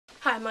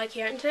Hi, Mike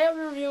here, and today I'll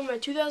be reviewing my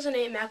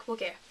 2008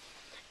 MacBook Air.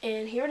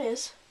 And here it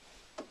is.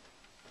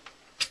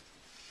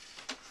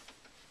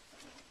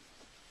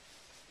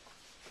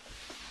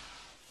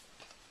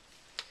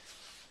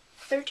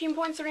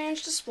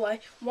 .3-inch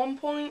display,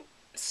 1.6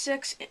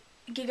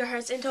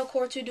 gigahertz Intel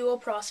Core 2 Duo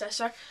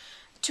processor,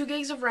 2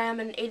 gigs of RAM,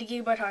 and an 80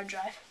 gigabyte hard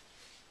drive.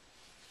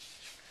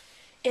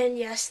 And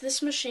yes,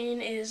 this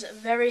machine is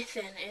very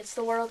thin. It's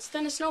the world's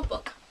thinnest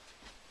notebook.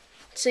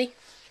 See?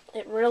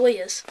 It really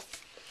is.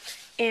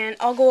 And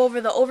I'll go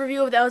over the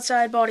overview of the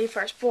outside body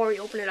first before we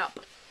open it up.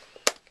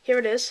 Here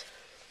it is.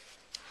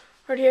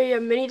 Right here you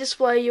have mini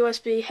display,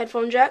 USB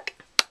headphone jack.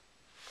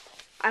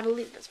 I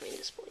believe that's mini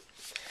display.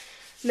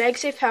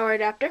 MagSafe power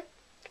adapter,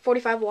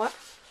 45 watt.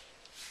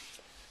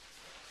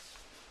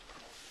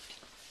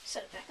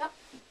 Set it back up.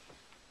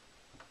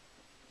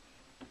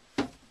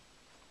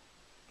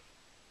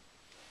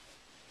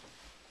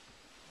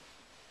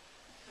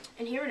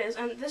 And here it is,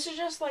 and this is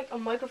just like a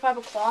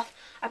microfiber cloth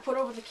I put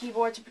over the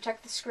keyboard to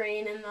protect the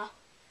screen and the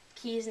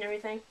keys and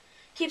everything.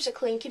 Keeps it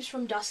clean, keeps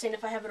from dusting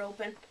if I have it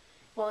open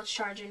while it's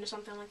charging or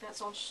something like that,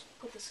 so I'll just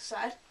put this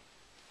aside.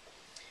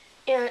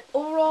 And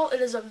overall,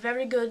 it is a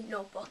very good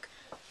notebook.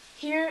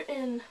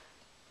 It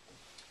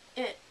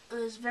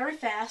is very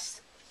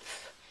fast.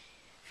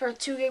 For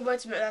 2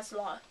 gigabytes, that's a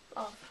lot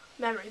of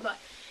memory, but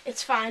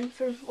it's fine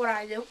for what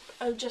I do,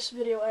 just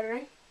video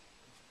editing.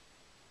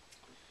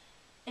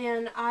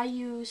 And I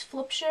use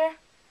FlipShare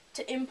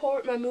to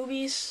import my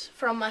movies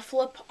from my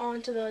Flip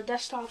onto the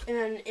desktop and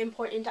then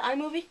import into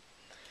iMovie.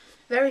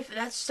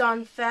 That's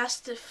done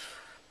fast,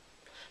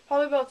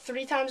 probably about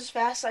 3 times as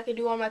fast as I could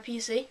do on my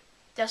PC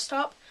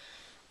desktop.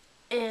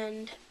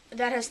 And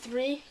that has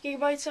 3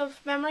 gigabytes of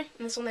memory,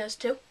 and this only has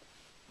 2.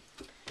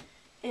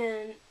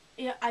 And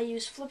yeah, I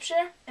use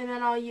FlipShare, and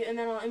then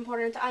I'll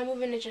import it into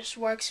iMovie, and it just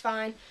works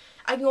fine.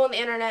 I can go on the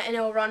internet, and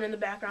it will run in the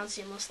background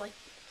seamlessly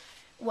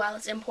while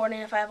it's importing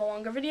if I have a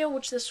longer video,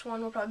 which this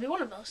one will probably be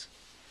one of those.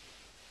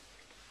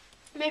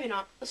 Maybe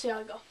not. Let's see how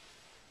I go.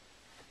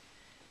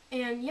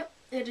 And yep,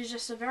 it is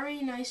just a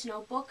very nice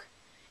notebook.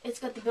 It's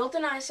got the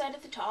built-in iSight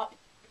at the top.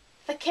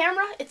 The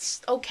camera,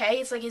 it's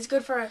okay. It's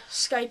good for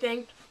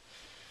Skyping,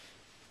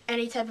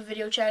 any type of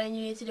video chatting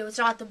you need to do. It's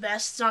not the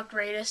best. It's not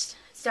greatest.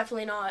 It's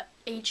definitely not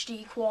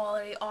HD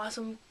quality,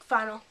 awesome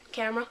final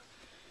camera.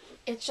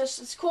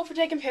 It's cool for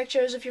taking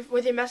pictures if you're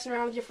messing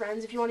around with your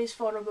friends. If you want to use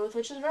Photo Booth,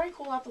 which is a very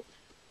cool application.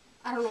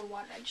 I don't know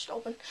what I just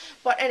opened.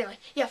 But anyway,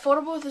 yeah, Photo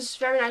Booth is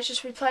very nice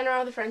just for playing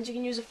around with friends. You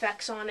can use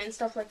effects on it and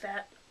stuff like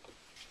that.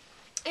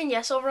 And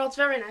yes, overall it's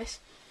very nice.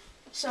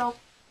 So,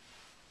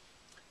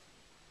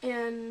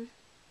 and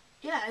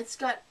yeah, it's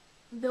got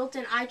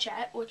built-in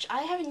iChat, which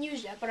I haven't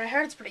used yet, but I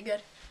heard it's pretty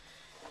good.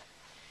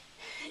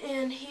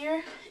 And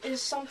here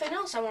is something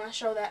else I want to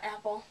show that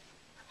Apple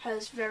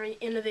has very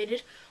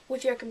innovated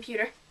with your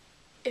computer.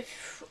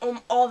 If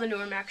all the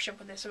newer Macs ship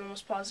with this, I'm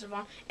almost positive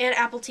on. And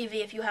Apple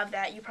TV, if you have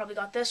that, you probably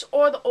got this,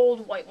 or the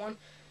old white one.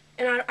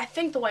 And I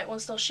think the white one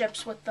still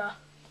ships with the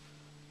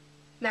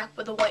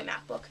white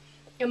MacBook.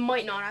 It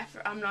might not.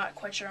 I'm not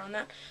quite sure on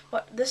that.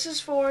 But this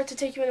is to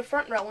take you in the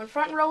front row. And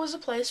front row is a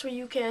place where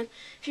you can,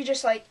 if you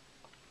just like,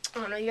 I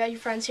don't know, you got your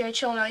friends here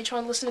chilling out, you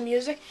trying to listen to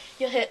music,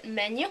 you'll hit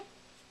Menu.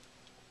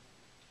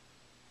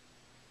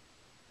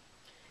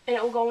 And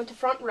it will go into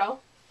front row.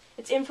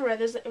 It's infrared.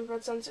 There's the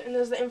infrared sensor, and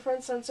there's the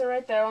infrared sensor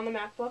right there on the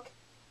MacBook.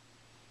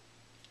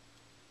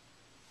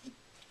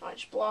 Oh, I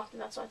just blocked it.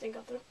 That's why I didn't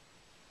go through.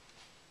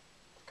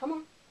 Come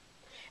on.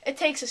 It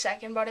takes a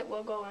second, but it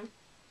will go in.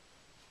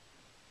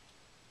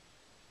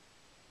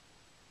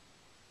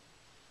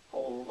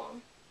 Hold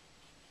on.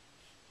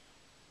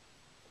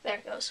 There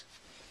it goes.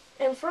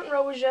 And front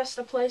row is just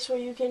a place where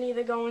you can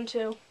either go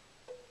into.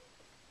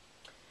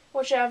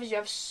 What you have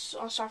is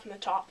I'll start from the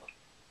top.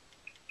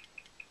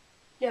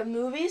 You have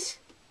movies.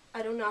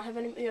 I do not have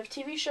any. You have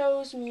TV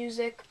shows,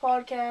 music,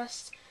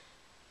 podcasts,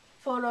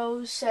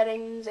 photos,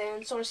 settings,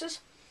 and sources.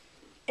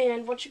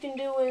 And what you can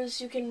do is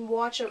you can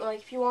watch it,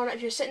 like if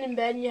you're sitting in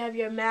bed and you have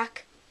your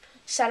Mac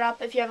set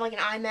up, if you have like an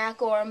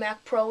iMac or a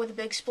Mac Pro with a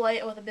big display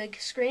with a big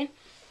screen,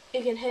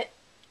 you can hit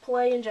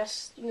play and you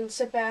can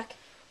sit back,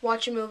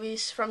 watch your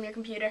movies from your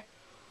computer.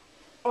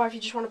 Or if you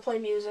just want to play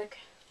music.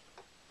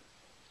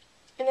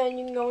 And then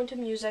you can go into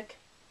music.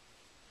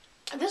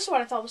 This is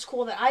what I thought was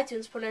cool that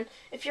iTunes put in.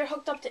 If you're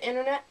hooked up to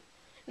internet,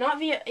 not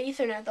via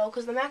Ethernet though,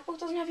 because the MacBook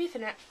doesn't have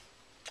Ethernet.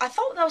 I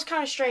thought that was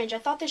kind of strange. I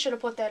thought they should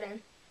have put that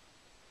in.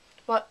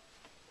 But,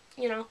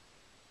 you know,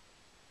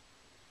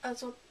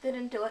 that's what they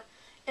didn't do it.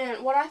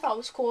 And what I thought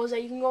was cool is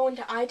that you can go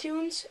into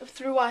iTunes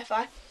through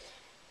Wi-Fi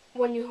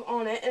when you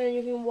own it, and then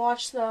you can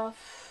watch the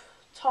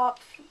top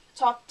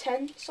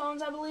 10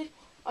 songs, I believe,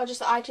 or just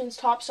the iTunes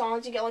top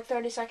songs. You get like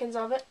 30 seconds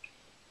of it.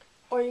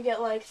 Or you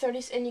get like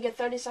 30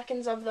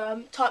 seconds of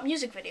the top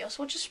music videos,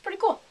 which is pretty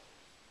cool.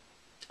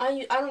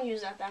 I don't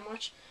use that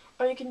much.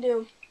 Or you can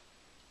do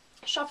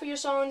shuffle your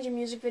songs, your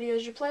music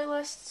videos, your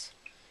playlists,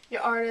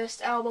 your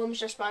artists, albums,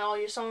 just by all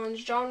your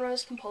songs,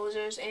 genres,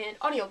 composers, and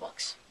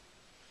audiobooks.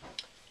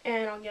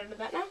 And I'll get into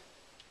that now.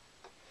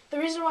 The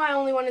reason why I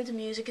only went into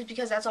music is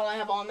because that's all I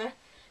have on there.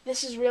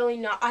 this is really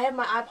not. I have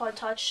my iPod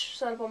Touch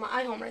set up on my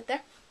iHome right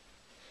there.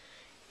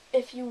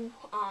 If you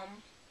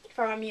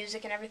for my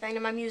music and everything,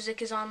 and my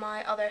music is on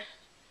my other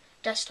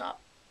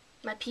desktop,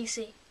 my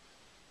PC.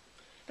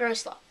 Very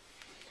slow.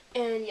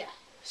 And yeah,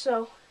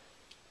 so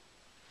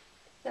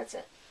that's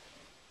it.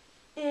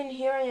 And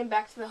here I am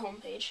back to the home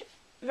page.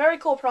 Very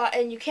cool product,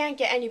 and you can't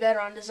get any better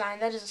on design.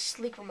 That is a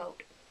sleek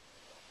remote.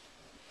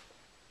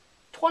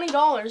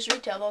 $20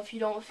 retail though, if you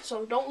don't,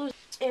 so don't lose.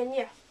 And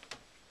yeah,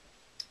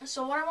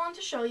 so what I wanted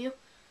to show you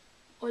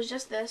was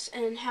just this,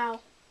 and how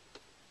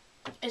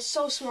it's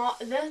so small.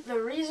 The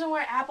reason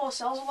why Apple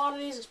sells a lot of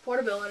these is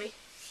portability.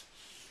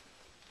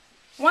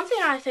 One thing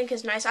I think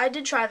is nice, I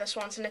did try this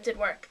once and it did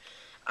work.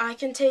 I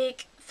can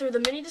take through the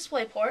mini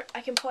display port,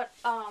 I can put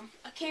a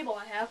cable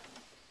I have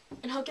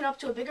and hook it up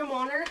to a bigger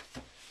monitor,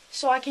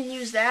 so I can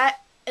use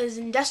that as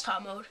in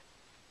desktop mode.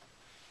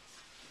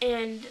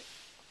 And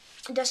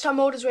desktop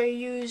mode is where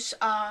you use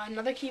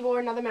another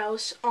keyboard, another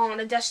mouse on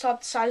a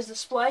desktop size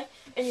display,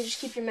 and you just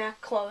keep your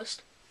Mac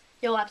closed,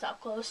 your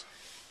laptop closed,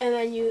 and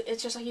then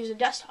it's just like using a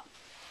desktop,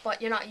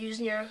 but you're not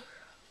using your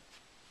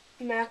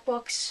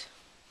MacBook's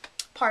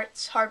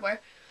hardware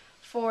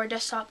for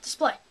desktop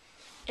display.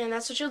 And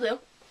that's what you'll do.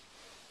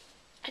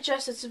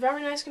 It's a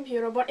very nice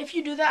computer, but if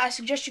you do that, I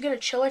suggest you get a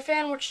chiller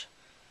fan, which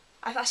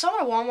I saw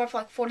at Walmart for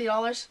like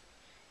 $40.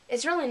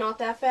 It's really not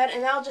that bad,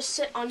 and that'll just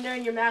sit under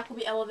and your Mac will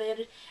be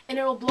elevated, and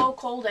it will blow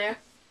cold air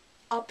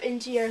up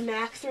into your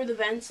Mac through the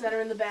vents that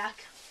are in the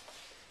back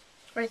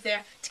right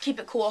there to keep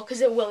it cool,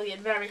 because it will get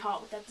very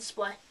hot with that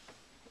display.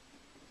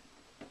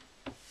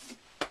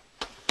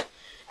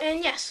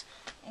 And yes,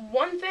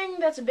 one thing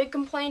that's a big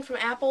complaint from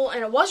Apple,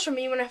 and it was for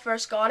me when I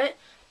first got it,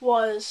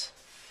 was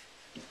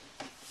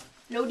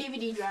no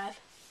DVD drive.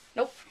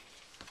 Nope,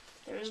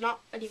 there is not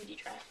a DVD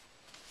drive.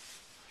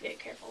 Very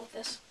careful with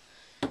this.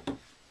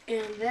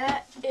 And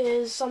that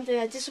is something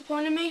that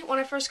disappointed me when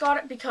I first got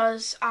it,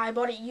 because I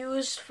bought it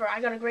used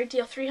I got a great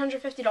deal,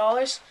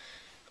 $350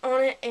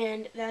 on it,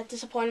 and that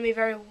disappointed me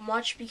very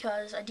much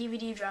because a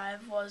DVD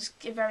drive was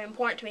very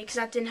important to me, because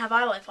that didn't have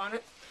iLife on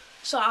it.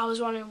 So I was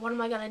wondering, what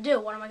am I going to do?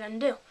 What am I going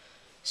to do?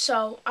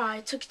 So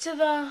I took it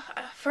to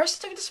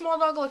first I took it to Small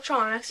Dog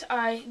Electronics.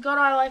 I got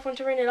iLife, went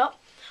to ring it up.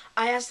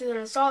 I asked them to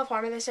install it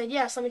for me. They said,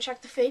 yes, let me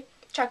check the fee.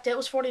 Checked it, it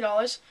was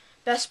 $40.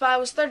 Best Buy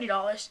was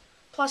 $30,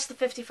 plus the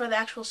 $50 for the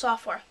actual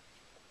software.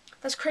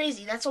 That's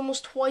crazy. That's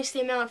almost twice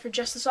the amount for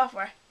just the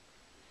software.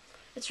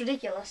 It's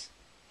ridiculous.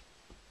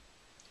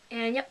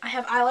 And yep, I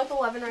have iLife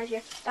 11 right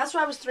here. That's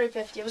why it was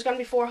 $350. It was going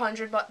to be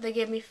 $400, but they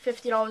gave me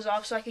 $50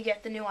 off so I could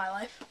get the new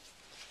iLife.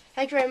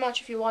 Thank you very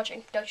much if you're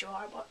watching. Doubt you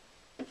are, but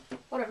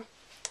whatever.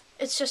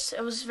 It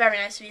was very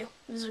nice of you.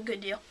 It was a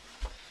good deal.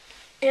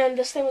 And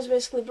this thing was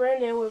basically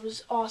brand new. It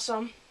was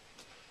awesome.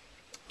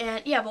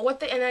 And yeah, and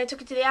then I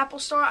took it to the Apple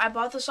store. I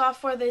bought the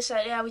software. They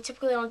said, yeah, we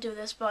typically don't do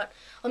this, but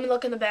let me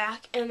look in the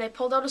back. And they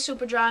pulled out a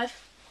super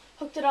drive,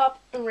 hooked it up,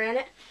 and ran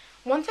it.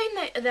 One thing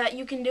that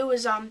you can do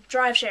is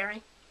drive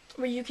sharing,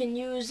 where you can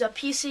use a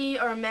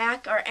PC or a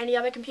Mac or any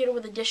other computer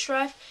with a disk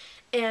drive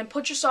and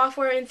put your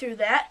software in through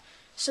that,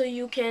 so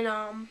you can,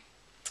 and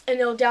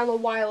it'll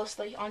download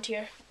wirelessly onto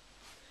your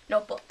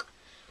notebook,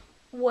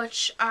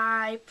 which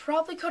I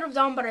probably could have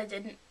done, but I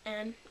didn't.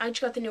 And I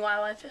just got the new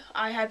iLife.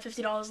 I had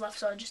 $50 left,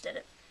 so I just did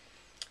it.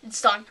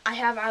 It's done. I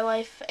have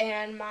iLife,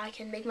 and I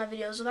can make my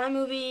videos with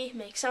iMovie,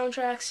 make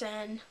soundtracks,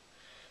 and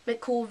make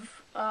cool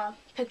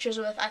pictures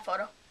with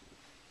iPhoto.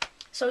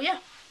 So yeah,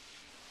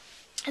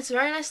 it's a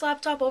very nice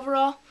laptop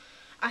overall.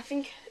 I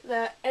think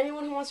that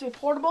anyone who wants to be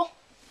portable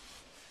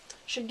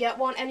should get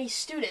one. Any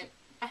student,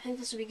 I think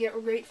this would be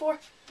great for,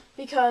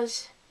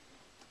 because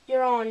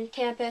you're on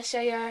campus,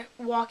 say you're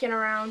walking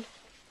around,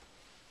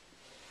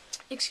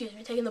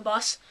 taking the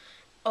bus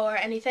or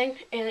anything,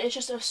 and it's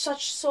just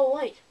so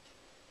light.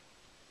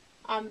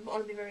 I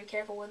want to be very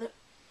careful with it.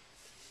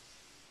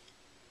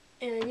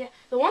 And yeah,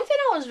 the one thing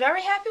I was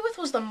very happy with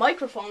was the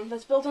microphone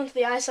that's built into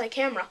the iSight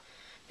camera,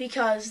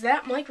 because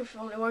that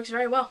microphone, it works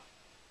very well.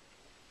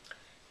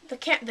 The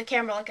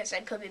camera, like I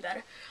said, could be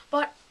better,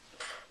 but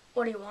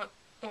what do you want?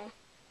 Well,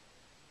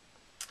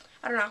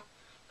 I don't know.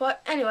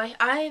 But anyway,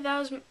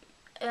 that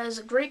was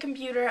a great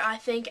computer. I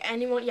think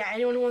anyone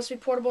who wants to be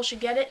portable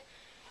should get it.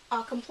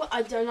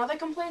 Another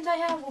complaint I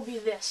have will be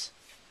this.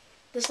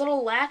 This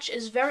little latch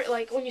is very,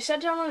 like, when you set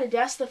it down on the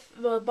desk,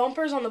 the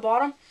bumpers on the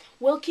bottom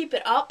will keep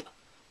it up,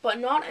 but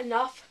not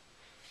enough.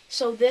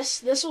 So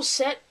this will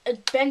sit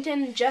bent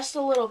in just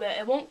a little bit.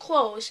 It won't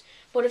close,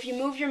 but if you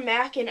move your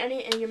Mac in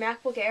your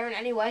MacBook Air in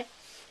any way,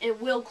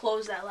 it will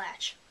close that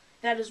latch.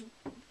 That is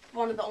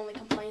one of the only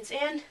complaints.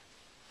 And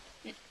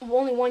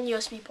only one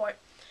USB port.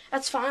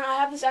 That's fine. I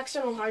have this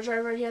external hard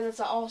drive right here that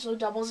also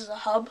doubles as a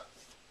hub,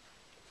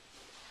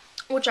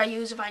 which I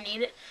use if I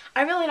need it.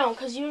 I really don't,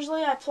 because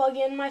usually I plug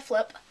in my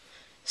Flip,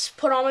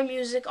 put all my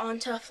music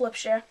onto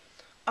FlipShare,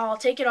 I'll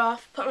take it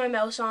off, put my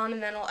mouse on,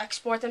 and then I'll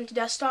export them to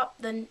desktop,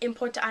 then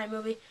import to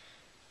iMovie,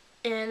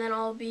 and then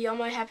I'll be on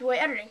my happy way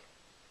editing.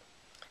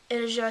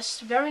 It is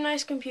just a very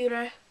nice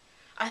computer,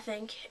 I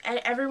think.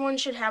 Everyone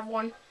should have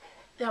one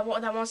that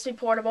wants to be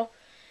portable.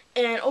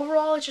 And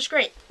overall, it's just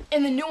great.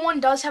 And the new one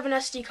does have an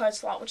SD card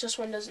slot, which this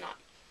one does not.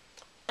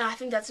 And I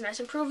think that's a nice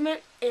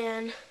improvement.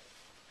 And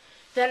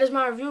that is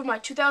my review of my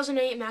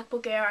 2008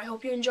 MacBook Air. I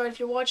hope you enjoyed. If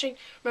you're watching,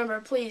 remember,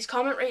 please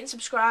comment, rate, and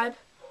subscribe.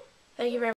 Thank you very much.